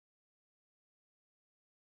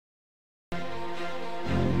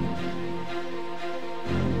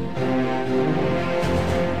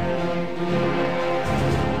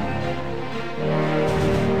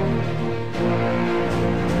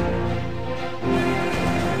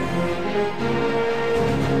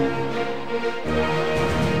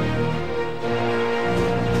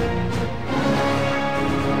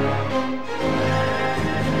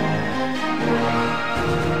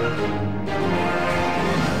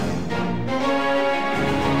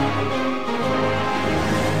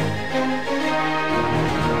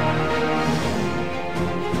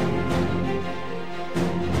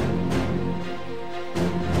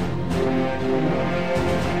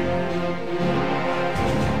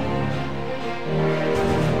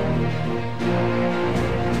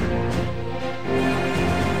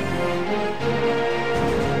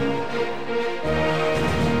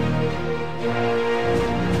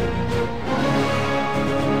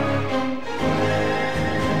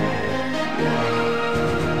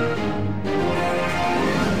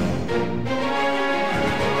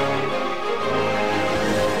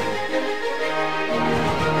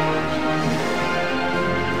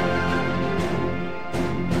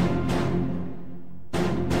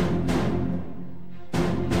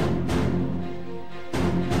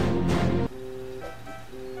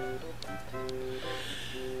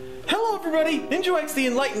everybody, Ninjo X the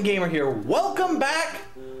Enlightened Gamer here. Welcome back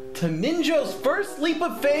to Ninjo's First Leap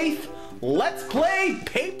of Faith. Let's play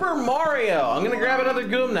Paper Mario. I'm gonna grab another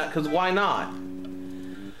Goom Nut, because why not?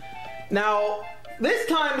 Now, this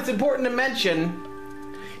time it's important to mention,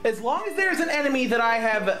 as long as there's an enemy that I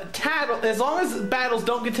have tattled, as long as battles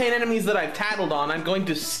don't contain enemies that I've tattled on, I'm going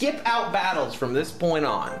to skip out battles from this point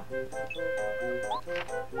on.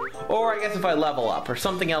 Or I guess if I level up, or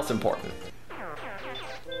something else important.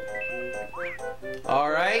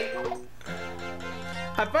 Alright.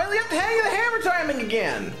 I finally got the hang of the hammer timing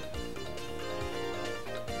again!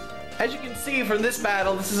 As you can see from this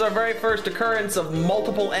battle, this is our very first occurrence of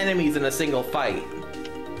multiple enemies in a single fight.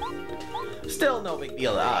 Still no big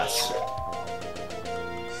deal to us.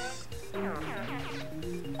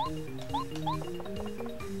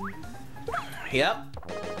 Yep.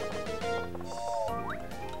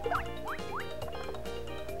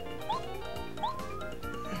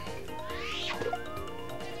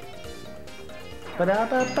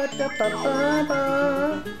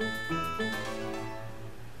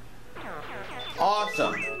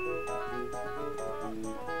 Awesome.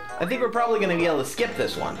 I think we're probably going to be able to skip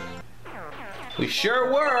this one. We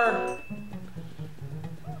sure were.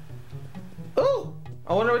 Ooh,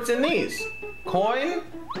 I wonder what's in these. Coin,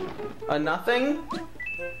 a nothing,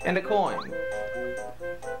 and a coin.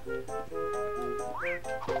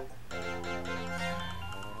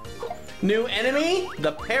 New enemy,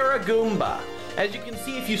 the Paragoomba. As you can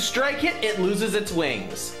see, if you strike it, it loses its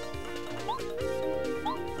wings.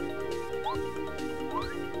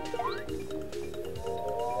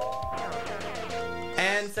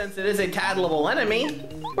 And since it is a tattleable enemy,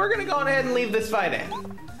 we're gonna go ahead and leave this fight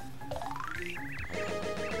in.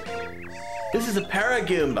 This is a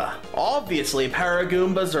Paragoomba. Obviously,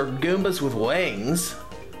 Paragoombas are Goombas with wings.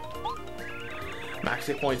 Max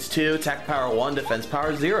hit points 2, attack power 1, defense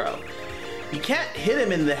power 0. You can't hit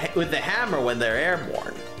them with the hammer when they're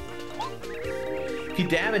airborne. If you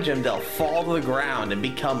damage them, they'll fall to the ground and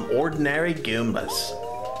become ordinary Goombas.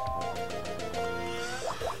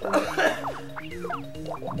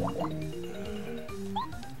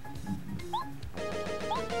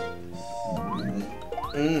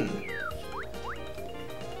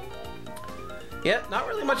 Yep, not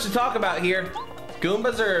really much to talk about here.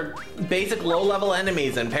 Goombas are basic low-level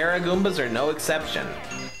enemies, and Paragoombas are no exception.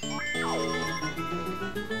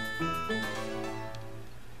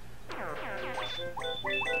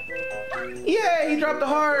 Yay, he dropped a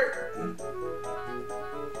heart!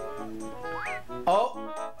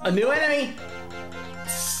 Oh, a new enemy!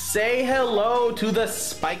 Say hello to the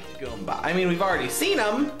Spiked Goomba. I mean, we've already seen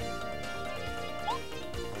him.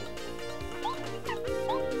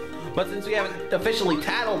 But since we haven't officially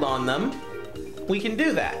tattled on them, we can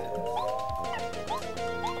do that.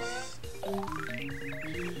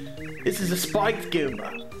 This is a Spiked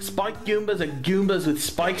Goomba. Spiked Goombas are Goombas with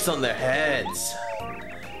spikes on their heads.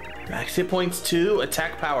 Max hit points 2,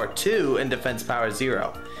 attack power 2, and defense power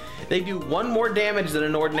 0. They do 1 more damage than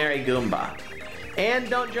an ordinary Goomba. And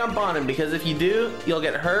don't jump on him, because if you do, you'll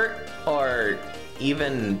get hurt, or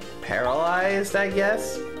even paralyzed, I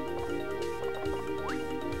guess.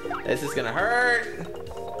 This is gonna hurt.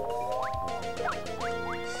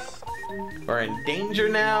 We're in danger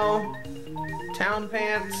now. Town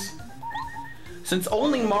Pants. Since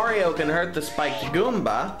only Mario can hurt the Spiked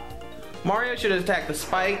Goomba, Mario should attack the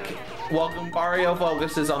spike while Goombario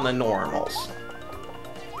focuses on the normals.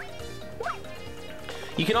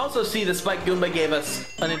 You can also see the Spiked Goomba gave us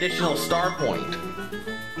an additional star point.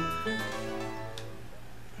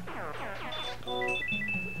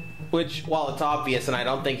 Which, while it's obvious and I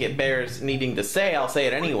don't think it bears needing to say, I'll say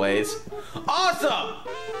it anyways. Awesome!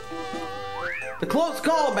 The Close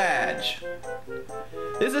Call Badge.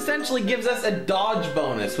 This essentially gives us a dodge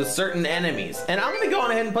bonus with certain enemies, and I'm gonna go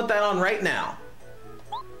on ahead and put that on right now.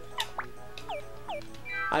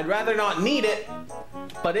 I'd rather not need it,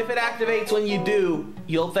 but if it activates when you do,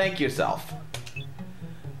 you'll thank yourself.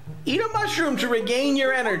 Eat a mushroom to regain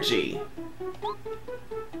your energy.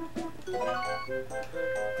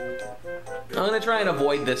 I'm gonna try and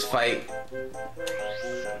avoid this fight.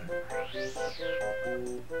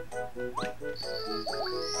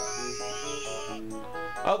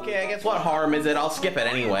 Okay, I guess what harm is it? I'll skip it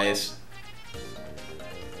anyways.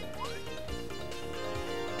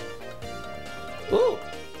 Ooh,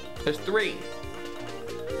 there's 3.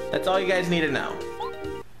 That's all you guys need to know.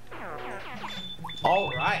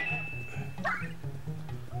 Alright.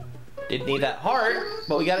 Didn't need that heart,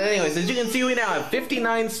 but we got it anyways. As you can see, we now have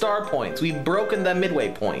 59 star points. We've broken the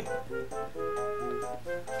midway point.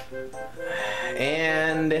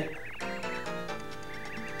 And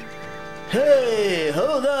Hey,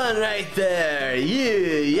 hold on right there.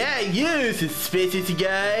 You suspicious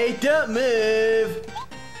guy. Don't move.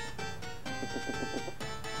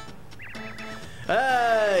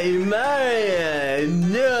 Hey, Mario.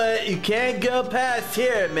 No, you can't go past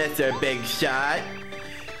here, Mr. Big Shot.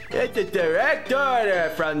 It's a direct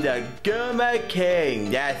order from the Goomba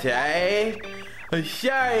King, that's right. I'm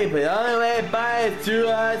sorry, but the only way by is through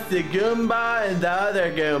us, the Goomba and the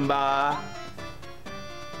other Goomba.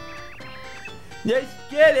 Let's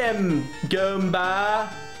get him,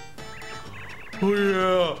 Goomba. Oh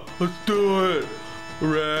yeah, let's do it,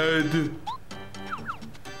 Red.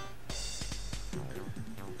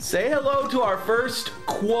 Say hello to our first,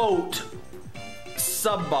 quote,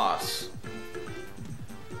 sub-boss.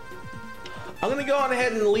 I'm gonna go on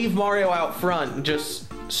ahead and leave Mario out front and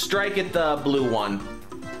just strike at the blue one.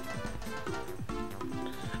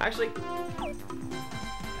 Actually,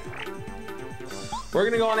 we're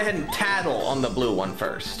gonna go on ahead and tattle on the blue one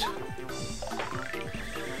first.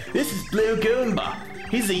 This is Blue Goomba.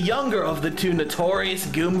 He's the younger of the two notorious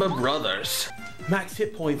Goomba brothers. Max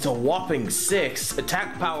hit points a whopping 6,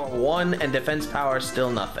 attack power 1, and defense power still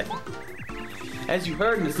nothing. As you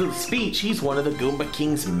heard in his little speech, he's one of the Goomba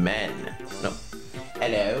King's men. No.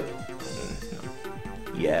 Hello?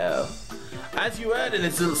 No. Yo. As you heard in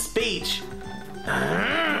his little speech...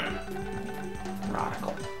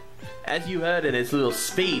 Radical. As you heard in his little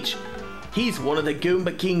speech, he's one of the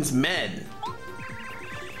Goomba King's men.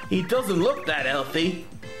 He doesn't look that healthy.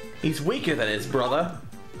 He's weaker than his brother.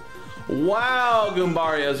 Wow,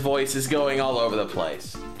 Goombario's voice is going all over the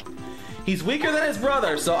place. He's weaker than his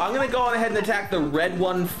brother, so I'm gonna go on ahead and attack the red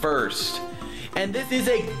one first. And this is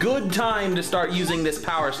a good time to start using this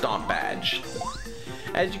Power Stomp badge.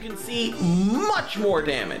 As you can see, much more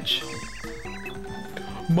damage.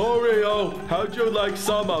 Mario, how'd you like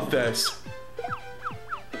some of this?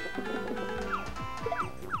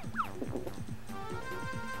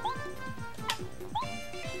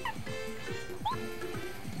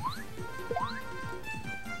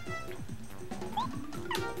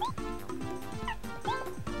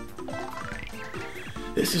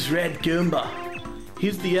 This is Red Goomba.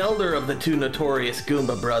 He's the elder of the two notorious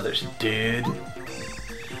Goomba brothers, dude.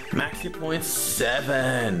 Max hit points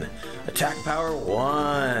 7. Attack power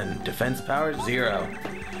 1. Defense power 0.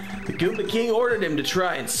 The Goomba King ordered him to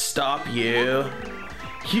try and stop you.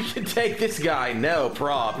 You can take this guy, no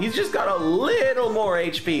problem. He's just got a little more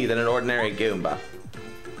HP than an ordinary Goomba.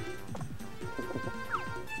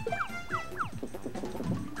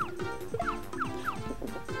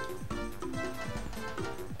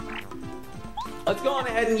 Let's go on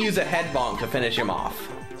ahead and use a head bonk to finish him off.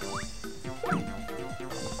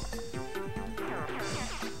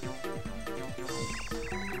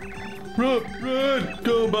 Red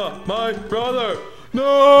Goomba, my brother!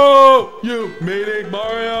 No! You meaning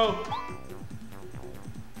Mario?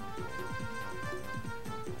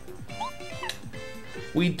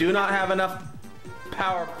 We do not have enough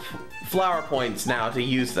power flower points now to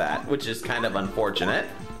use that, which is kind of unfortunate.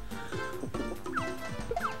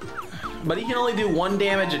 But he can only do 1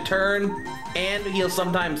 damage a turn, and he'll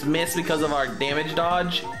sometimes miss because of our damage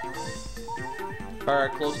dodge. Or our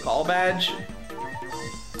close call badge.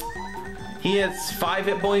 He has 5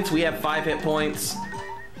 hit points, we have 5 hit points.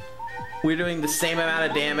 We're doing the same amount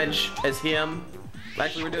of damage as him.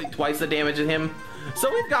 Actually, we're doing twice the damage as him.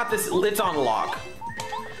 So we've got this, it's on lock.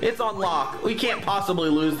 It's on lock. We can't possibly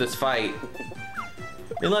lose this fight.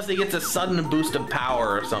 Unless he gets a sudden boost of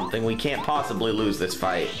power or something, we can't possibly lose this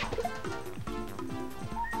fight.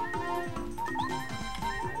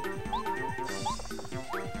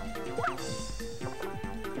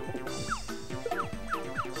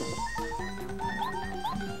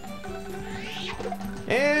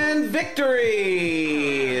 And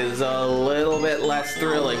victory is a little bit less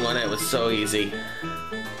thrilling when it was so easy.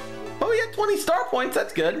 Oh, we had 20 star points,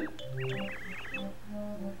 that's good.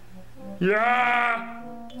 Yeah!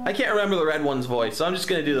 I can't remember the red one's voice, so I'm just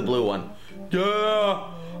gonna do the blue one.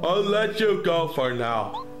 Yeah, I'll let you go for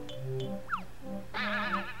now.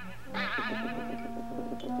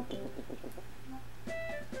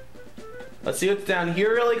 Let's see what's down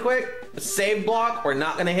here really quick. A save block, we're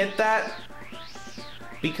not gonna hit that.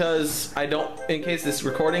 Because I don't, in case this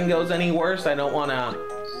recording goes any worse, I don't want to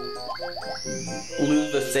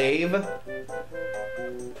lose the save.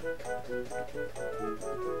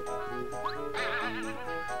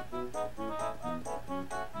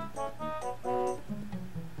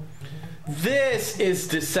 This is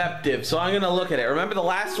deceptive, so I'm going to look at it. Remember the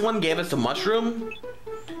last one gave us a mushroom?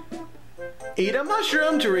 Eat a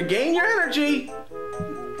mushroom to regain your energy.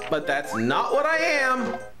 But that's not what I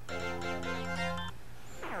am.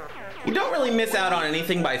 You don't really miss out on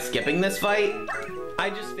anything by skipping this fight. I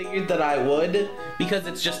just figured that I would, because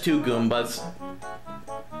it's just 2 Goombas.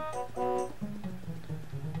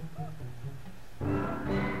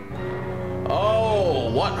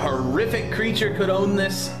 Oh, what horrific creature could own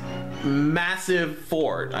this massive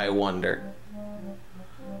fort, I wonder.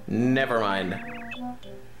 Never mind.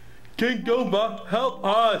 King Goomba, help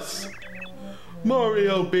us!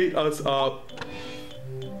 Mario beat us up.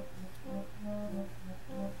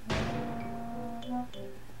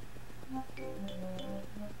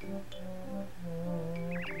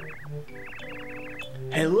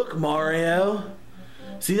 Hey, look, Mario.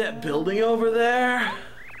 See that building over there?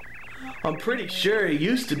 I'm pretty sure it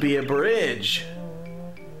used to be a bridge.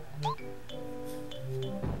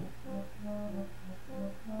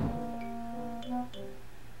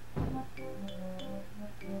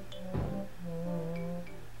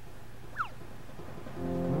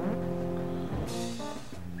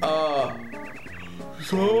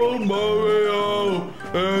 So Mario,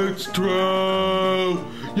 it's true.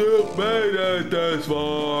 You've made it this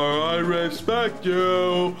far. I respect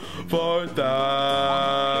you for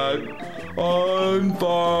that.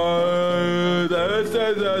 This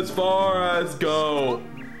is as far as go.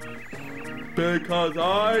 Because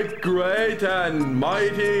I, great and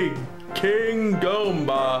mighty King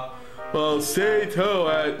Goomba, will see to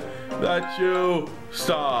it that you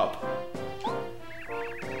stop.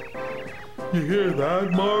 You hear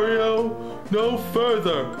that, Mario? No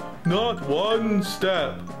further, not one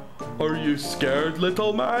step. Are you scared,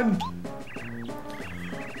 little man?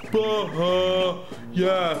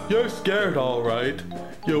 Yeah, you're scared, all right.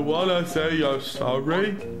 You wanna say you're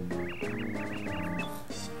sorry?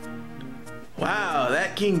 Wow,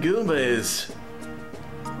 that King Goomba is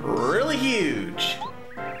really huge.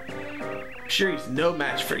 I'm sure he's no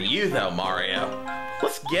match for you, though, Mario.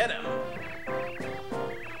 Let's get him.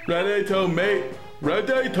 Ready to meet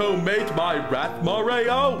my wrath,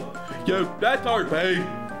 Mario? You better be.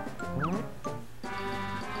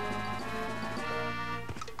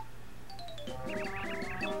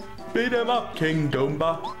 Beat him up, King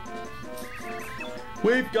Goomba.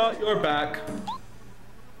 We've got your back.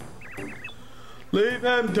 Leave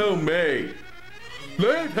him to me.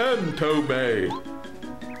 Leave him to me.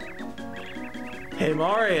 Hey,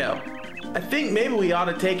 Mario. I think maybe we ought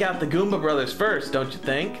to take out the Goomba brothers first, don't you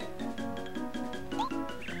think?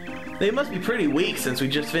 They must be pretty weak since we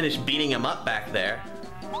just finished beating them up back there.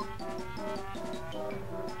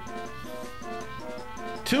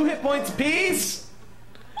 2 hit points apiece!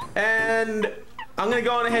 And I'm gonna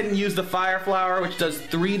go on ahead and use the Fire Flower, which does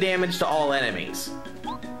 3 damage to all enemies.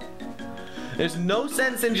 There's no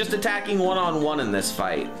sense in just attacking one-on-one in this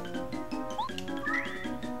fight.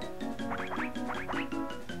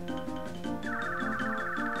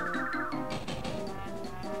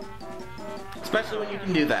 Especially when you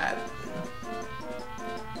can do that.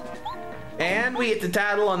 And we get to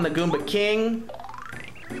tattle on the Goomba King.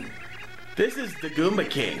 This is the Goomba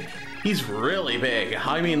King. He's really big.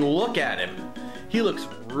 I mean, look at him. He looks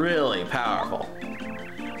really powerful.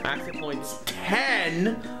 Max hit points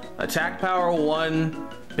 10, attack power 1,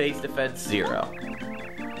 base defense 0.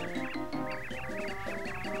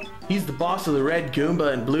 He's the boss of the red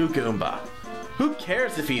Goomba and blue Goomba. Who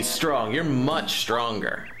cares if he's strong? You're much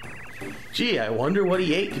stronger. Gee, I wonder what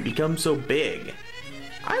he ate to become so big.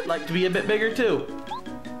 I'd like to be a bit bigger too.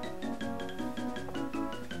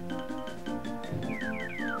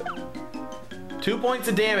 Two points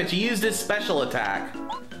of damage. He used his special attack.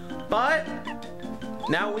 But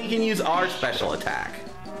now we can use our special attack.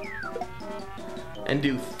 And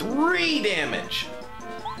do 3 damage.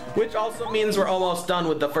 Which also means we're almost done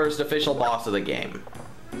with the first official boss of the game.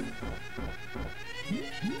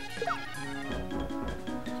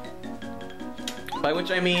 By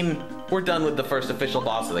which I mean, we're done with the first official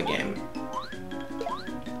boss of the game.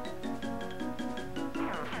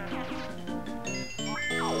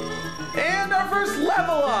 And our first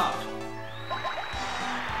level up!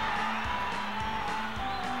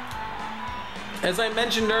 As I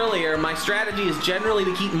mentioned earlier, my strategy is generally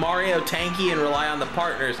to keep Mario tanky and rely on the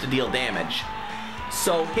partners to deal damage.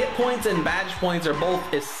 So hit points and badge points are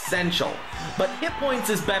both essential, but hit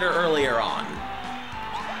points is better earlier on.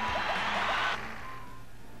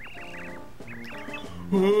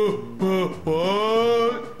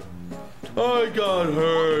 What? I got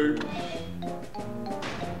hurt.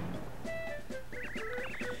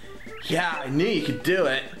 Yeah, I knew you could do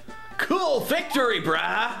it. Cool victory,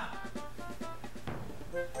 brah!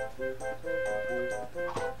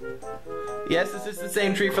 Yes, is this the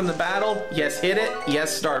same tree from the battle? Yes, hit it.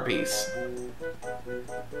 Yes, star piece.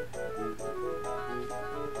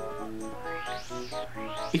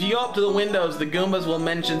 If If you go up to the windows, the Goombas will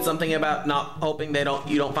mention something about not hoping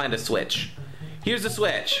you don't find a switch. Here's the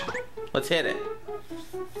switch. Let's hit it.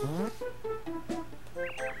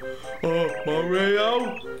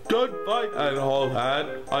 Mario, don't fight at all that.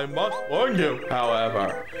 I must warn you,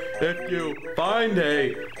 however. If you find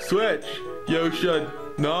a switch, you should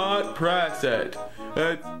not press it.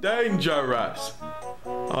 It's dangerous.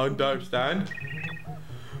 Understand?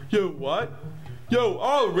 You what? You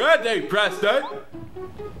already pressed it!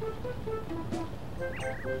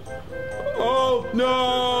 Oh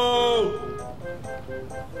no!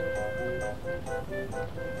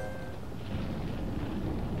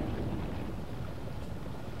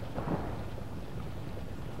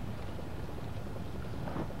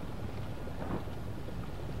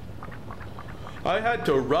 I had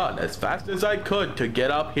to run as fast as I could to get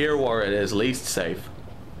up here where it is least safe.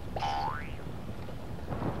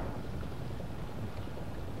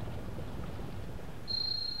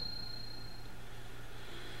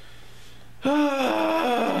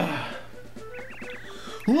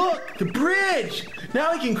 Look, the bridge!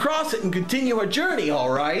 Now we can cross it and continue our journey, all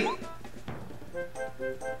right?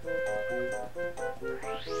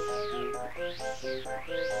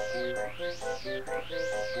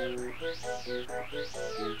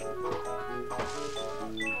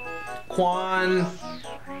 Quan,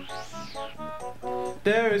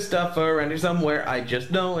 there is stuff around here somewhere. I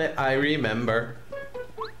just know it. I remember.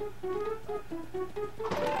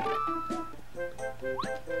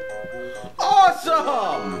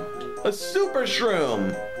 Awesome! A super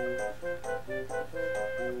shroom.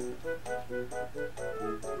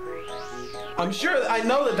 I'm sure I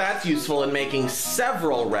know that that's useful in making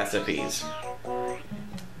several recipes.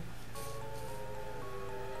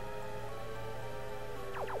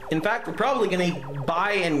 In fact, we're probably going to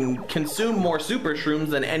buy and consume more super shrooms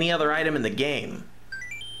than any other item in the game.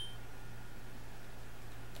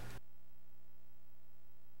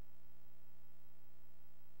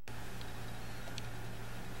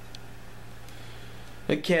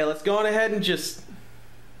 Okay, let's go on ahead and just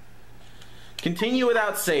continue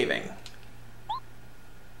without saving.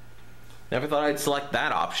 Never thought I'd select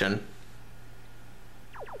that option.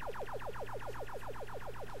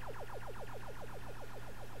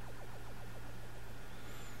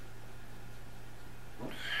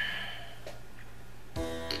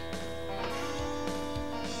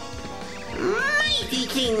 Mighty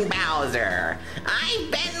King Bowser,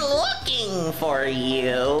 I've been looking for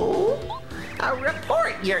you.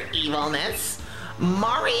 Report your evilness.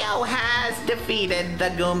 Mario has defeated the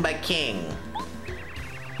Goomba King.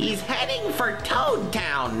 He's heading for Toad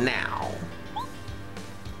Town now.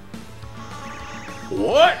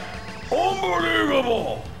 What?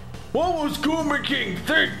 Unbelievable! What was Goomba King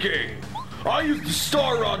thinking? I used the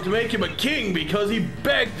Star Rod to make him a king because he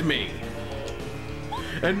begged me.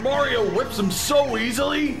 And Mario whips him so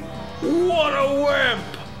easily? What a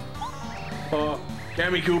wimp!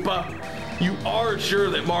 Kammy Koopa, you are sure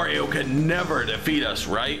that Mario can never defeat us,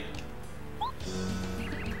 right?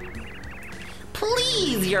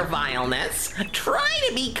 Please, your vileness, try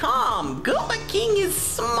to be calm. Goomba King is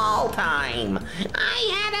small time.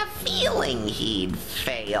 I had a feeling he'd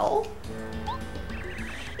fail.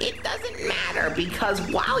 It doesn't matter because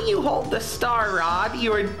while you hold the Star Rod,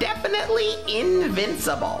 you are definitely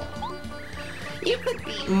invincible. You could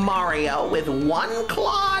beat Mario with one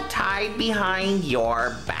claw tied behind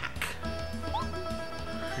your back.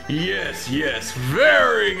 Yes, yes,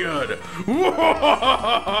 very good!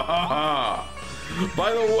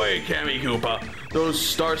 By the way, Kammy Koopa, those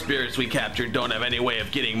star spirits we captured don't have any way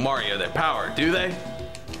of getting Mario their power, do they?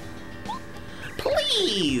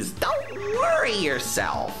 Please, don't worry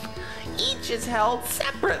yourself. Each is held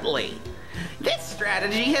separately. This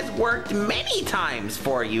strategy has worked many times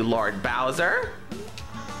for you, Lord Bowser.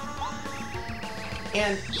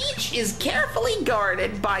 And each is carefully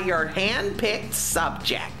guarded by your hand-picked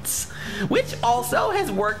subjects, which also has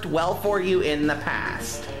worked well for you in the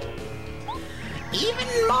past. Even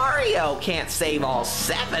Mario can't save all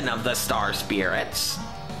 7 of the star spirits.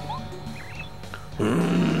 Who's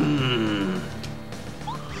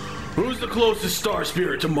the closest star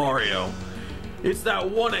spirit to Mario? It's that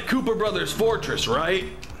one at Koopa Brothers Fortress, right?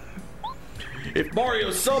 If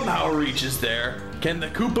Mario somehow reaches there, can the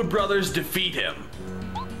Koopa Brothers defeat him?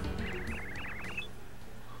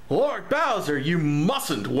 Lord Bowser, you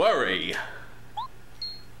mustn't worry.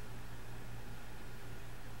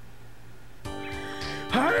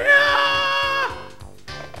 Hi-ya!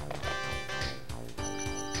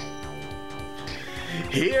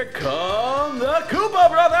 Here come the Koopa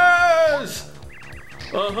Brothers!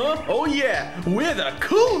 Oh yeah, we're the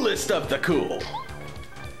coolest of the cool.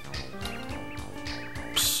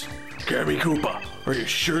 Psst. Cammy Koopa, are you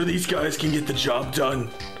sure these guys can get the job done?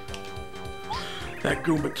 That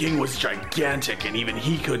Goomba King was gigantic and even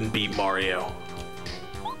he couldn't beat Mario.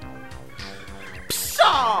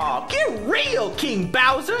 Pshaw! Get real, King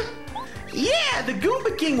Bowser! Yeah, the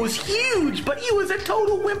Goomba King was huge, but he was a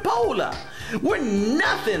total wimpola. We're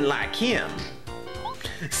nothing like him.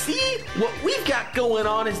 See, what we've got going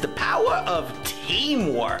on is the power of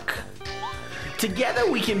teamwork.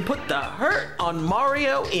 Together we can put the hurt on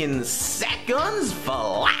Mario in seconds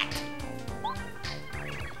flat.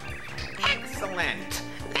 Excellent.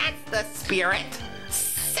 That's the spirit.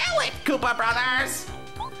 Sell it, Koopa Brothers.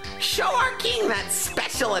 Show our king that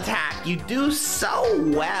special attack you do so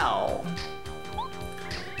well.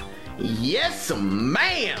 Yes,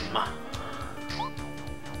 ma'am.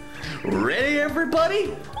 Ready,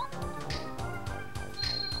 everybody?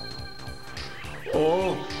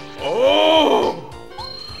 Oh!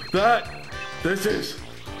 This is...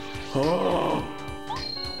 Oh!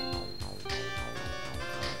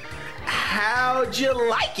 How'd you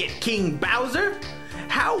like it, King Bowser?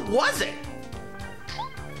 How was it?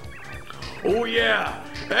 Oh yeah!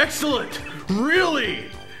 Excellent! Really!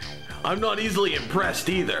 I'm not easily impressed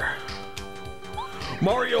either.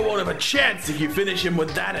 Mario won't have a chance if you finish him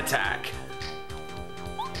with that attack.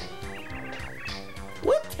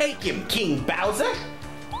 We'll take him, King Bowser.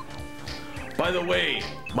 By the way,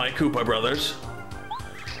 my Koopa brothers,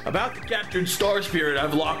 about the captured Star Spirit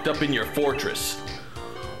I've locked up in your fortress.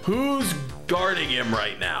 Who's guarding him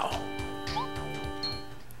right now?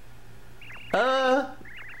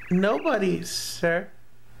 Nobody, sir.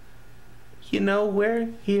 You know,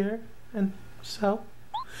 we're here, and so...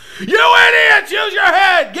 You idiots! Use your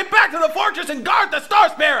head! Get back to the fortress and guard the Star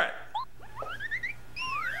Spirit!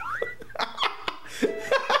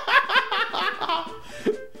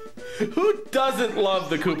 Who doesn't love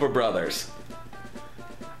the Koopa Brothers?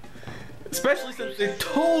 Especially since they're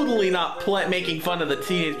totally not making fun of the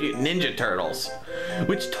Teenage Mutant Ninja Turtles.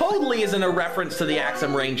 Which totally isn't a reference to the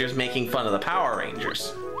Axum Rangers making fun of the Power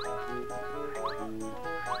Rangers.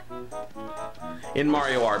 In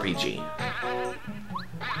Mario RPG.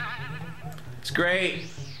 It's great.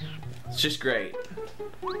 It's just great.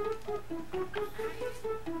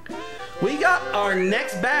 We got our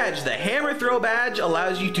next badge. The Hammer Throw badge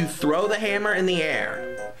allows you to throw the hammer in the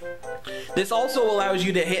air. This also allows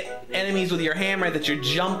you to hit enemies with your hammer that your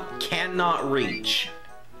jump cannot reach.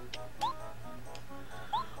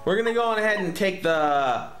 We're gonna go on ahead and take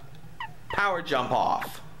the power jump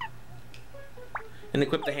off and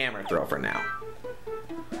equip the hammer throw for now.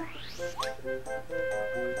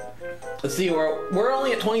 Let's see, we're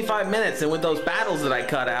only at 25 minutes, and with those battles that I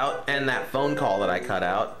cut out and that phone call that I cut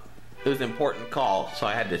out, it was an important call, so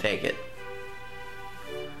I had to take it.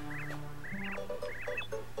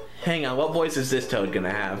 Hang on, what voice is this Toad gonna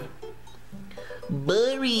have?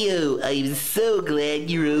 Mario, I'm so glad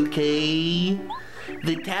you're okay.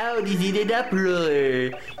 The town is in an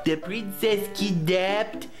uproar. The princess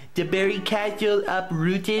kidnapped, the berry castle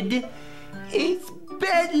uprooted. It's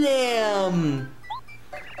bedlam!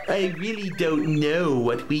 I really don't know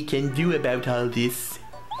what we can do about all this.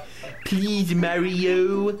 Please,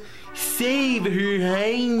 Mario, save Her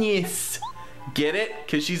Highness. Get it?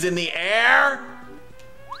 Because she's in the air?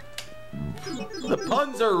 The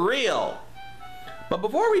puns are real. But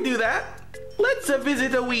before we do that, let's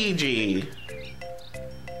visit a Ouija.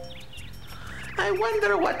 I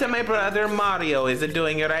wonder what my brother Mario is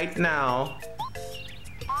doing right now.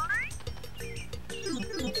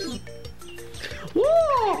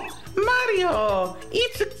 Whoa! Mario!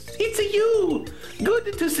 It's you!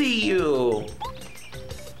 Good to see you!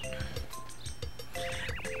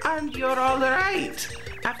 And you're alright!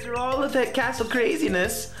 After all of that castle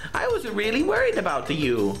craziness, I was really worried about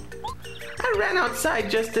you. I ran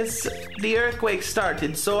outside just as the earthquake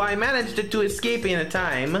started, so I managed to escape in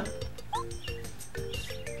time.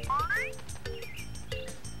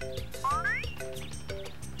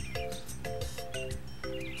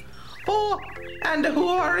 Oh, and who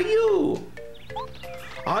are you?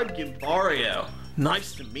 I'm Mario.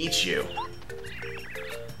 Nice to meet you.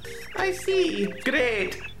 I see.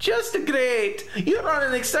 Great. Just great. You're on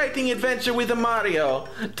an exciting adventure with Mario.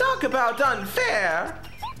 Talk about unfair.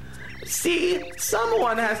 See,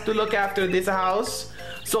 someone has to look after this house,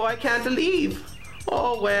 so I can't leave.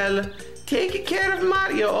 Oh well, take care of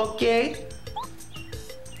Mario, okay?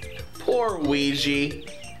 Poor Ouija.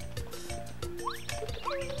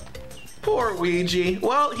 Poor Ouija.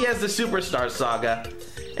 Well, he has the Superstar Saga,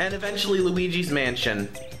 and eventually Luigi's Mansion,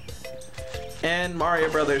 and Mario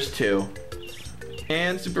Brothers 2,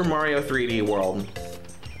 and Super Mario 3D World.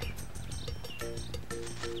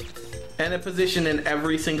 And a position in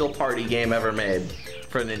every single party game ever made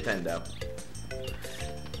for Nintendo.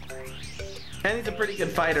 And he's a pretty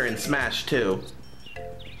good fighter in Smash too.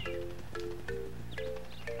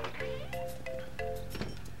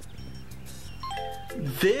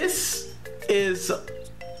 This is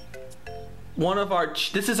one of our,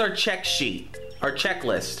 this is our check sheet, our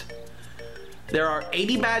checklist. There are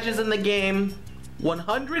 80 badges in the game,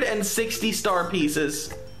 160 star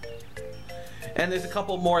pieces, and there's a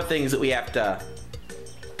couple more things that we have to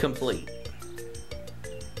complete.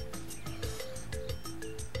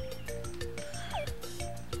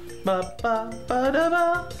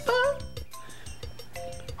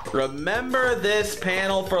 Remember this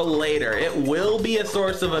panel for later. It will be a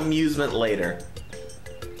source of amusement later.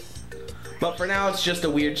 But for now, it's just a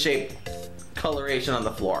weird shaped coloration on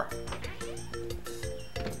the floor.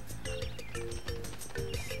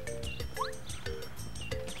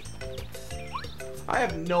 I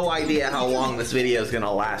have no idea how long this video is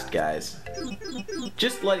gonna last, guys.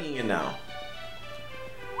 Just letting you know.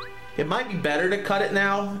 It might be better to cut it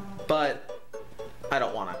now, but I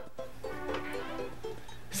don't wanna.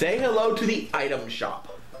 Say hello to the item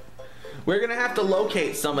shop. We're gonna have to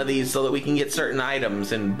locate some of these so that we can get certain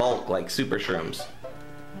items in bulk, like super shrooms.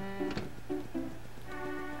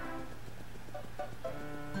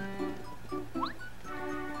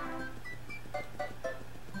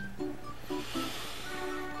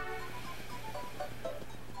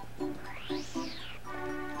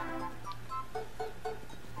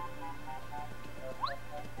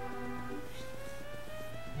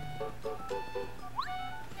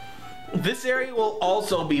 This area will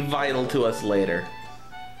also be vital to us later.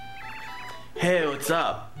 Hey, what's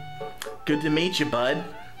up? Good to meet you, bud.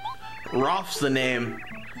 Rolf's the name.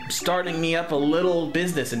 I'm starting me up a little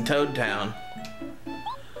business in Toad Town.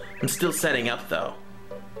 I'm still setting up, though.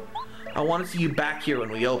 I want to see you back here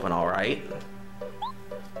when we open, alright?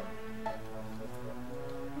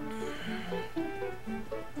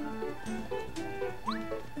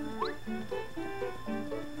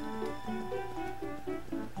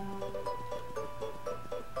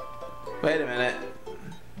 Wait a minute.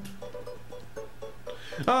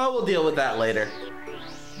 Oh, we'll deal with that later.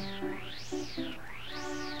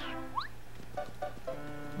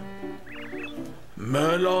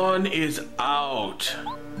 Merlon is out.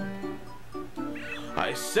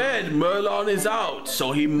 I said Merlon is out,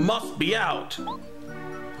 so he must be out.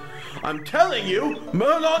 I'm telling you,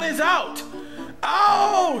 Merlon is out!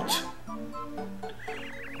 Out!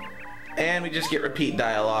 And we just get repeat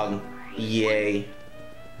dialogue. Yay.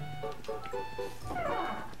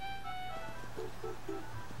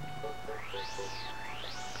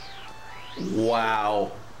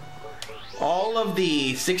 Wow. All of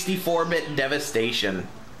the 64-bit devastation.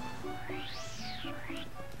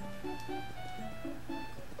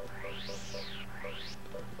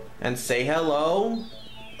 And say hello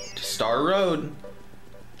to Star Road.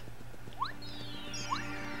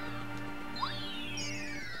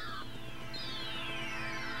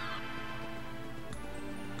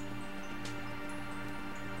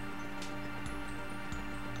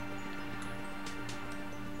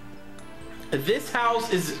 This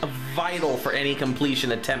house is vital for any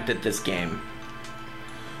completion attempt at this game.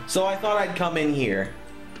 So I thought I'd come in here.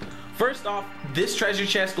 First off, this treasure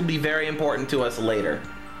chest will be very important to us later.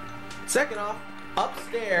 Second off,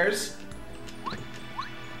 upstairs,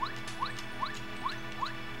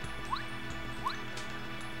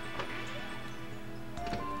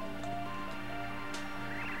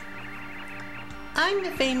 I'm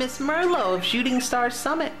the famous Merlot of Shooting Star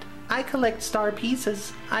Summit. I collect star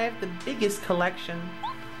pieces. I have the biggest collection.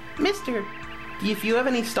 Mister, if you have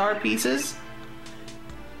any star pieces,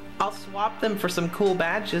 I'll swap them for some cool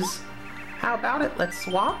badges. How about it? Let's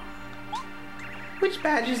swap? Which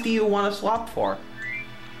badges do you want to swap for?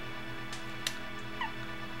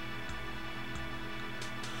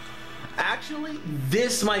 actually,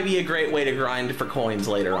 this might be a great way to grind for coins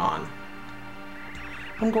later on.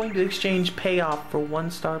 I'm going to exchange payoff for 1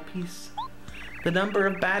 star piece. The number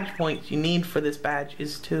of badge points you need for this badge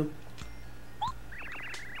is 2.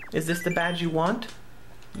 Is this the badge you want?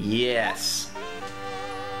 Yes.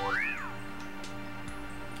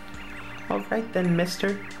 Alright then,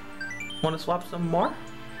 mister. Want to swap some more?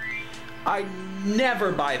 I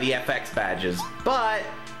never buy the FX badges, but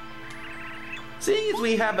seeing as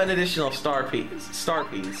we have an additional star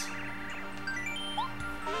piece.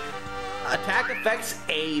 Attack effects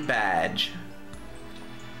A badge.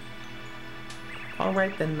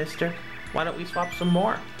 Alright then, mister. Why don't we swap some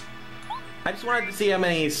more? I just wanted to see how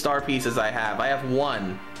many star pieces I have. I have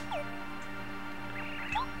 1.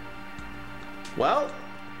 Well,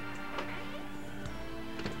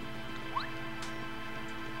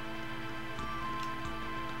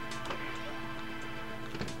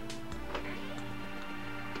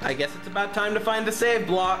 I guess it's about time to find the save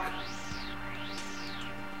block.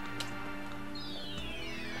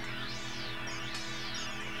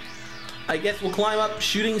 I guess we'll climb up to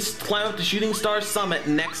Shooting Star Summit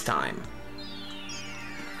next time.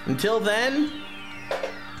 Until then,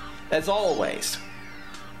 as always,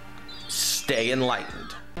 stay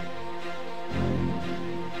enlightened.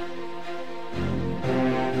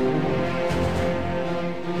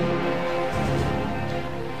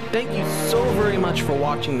 Thank you so very much for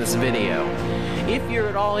watching this video. If you're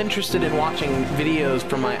at all interested in watching videos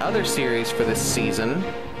from my other series for this season,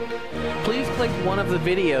 please click one of the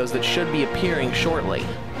videos that should be appearing shortly.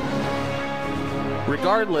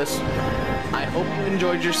 Regardless, I hope you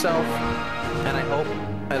enjoyed yourself, and I hope,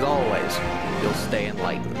 as always, you'll stay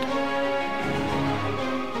enlightened.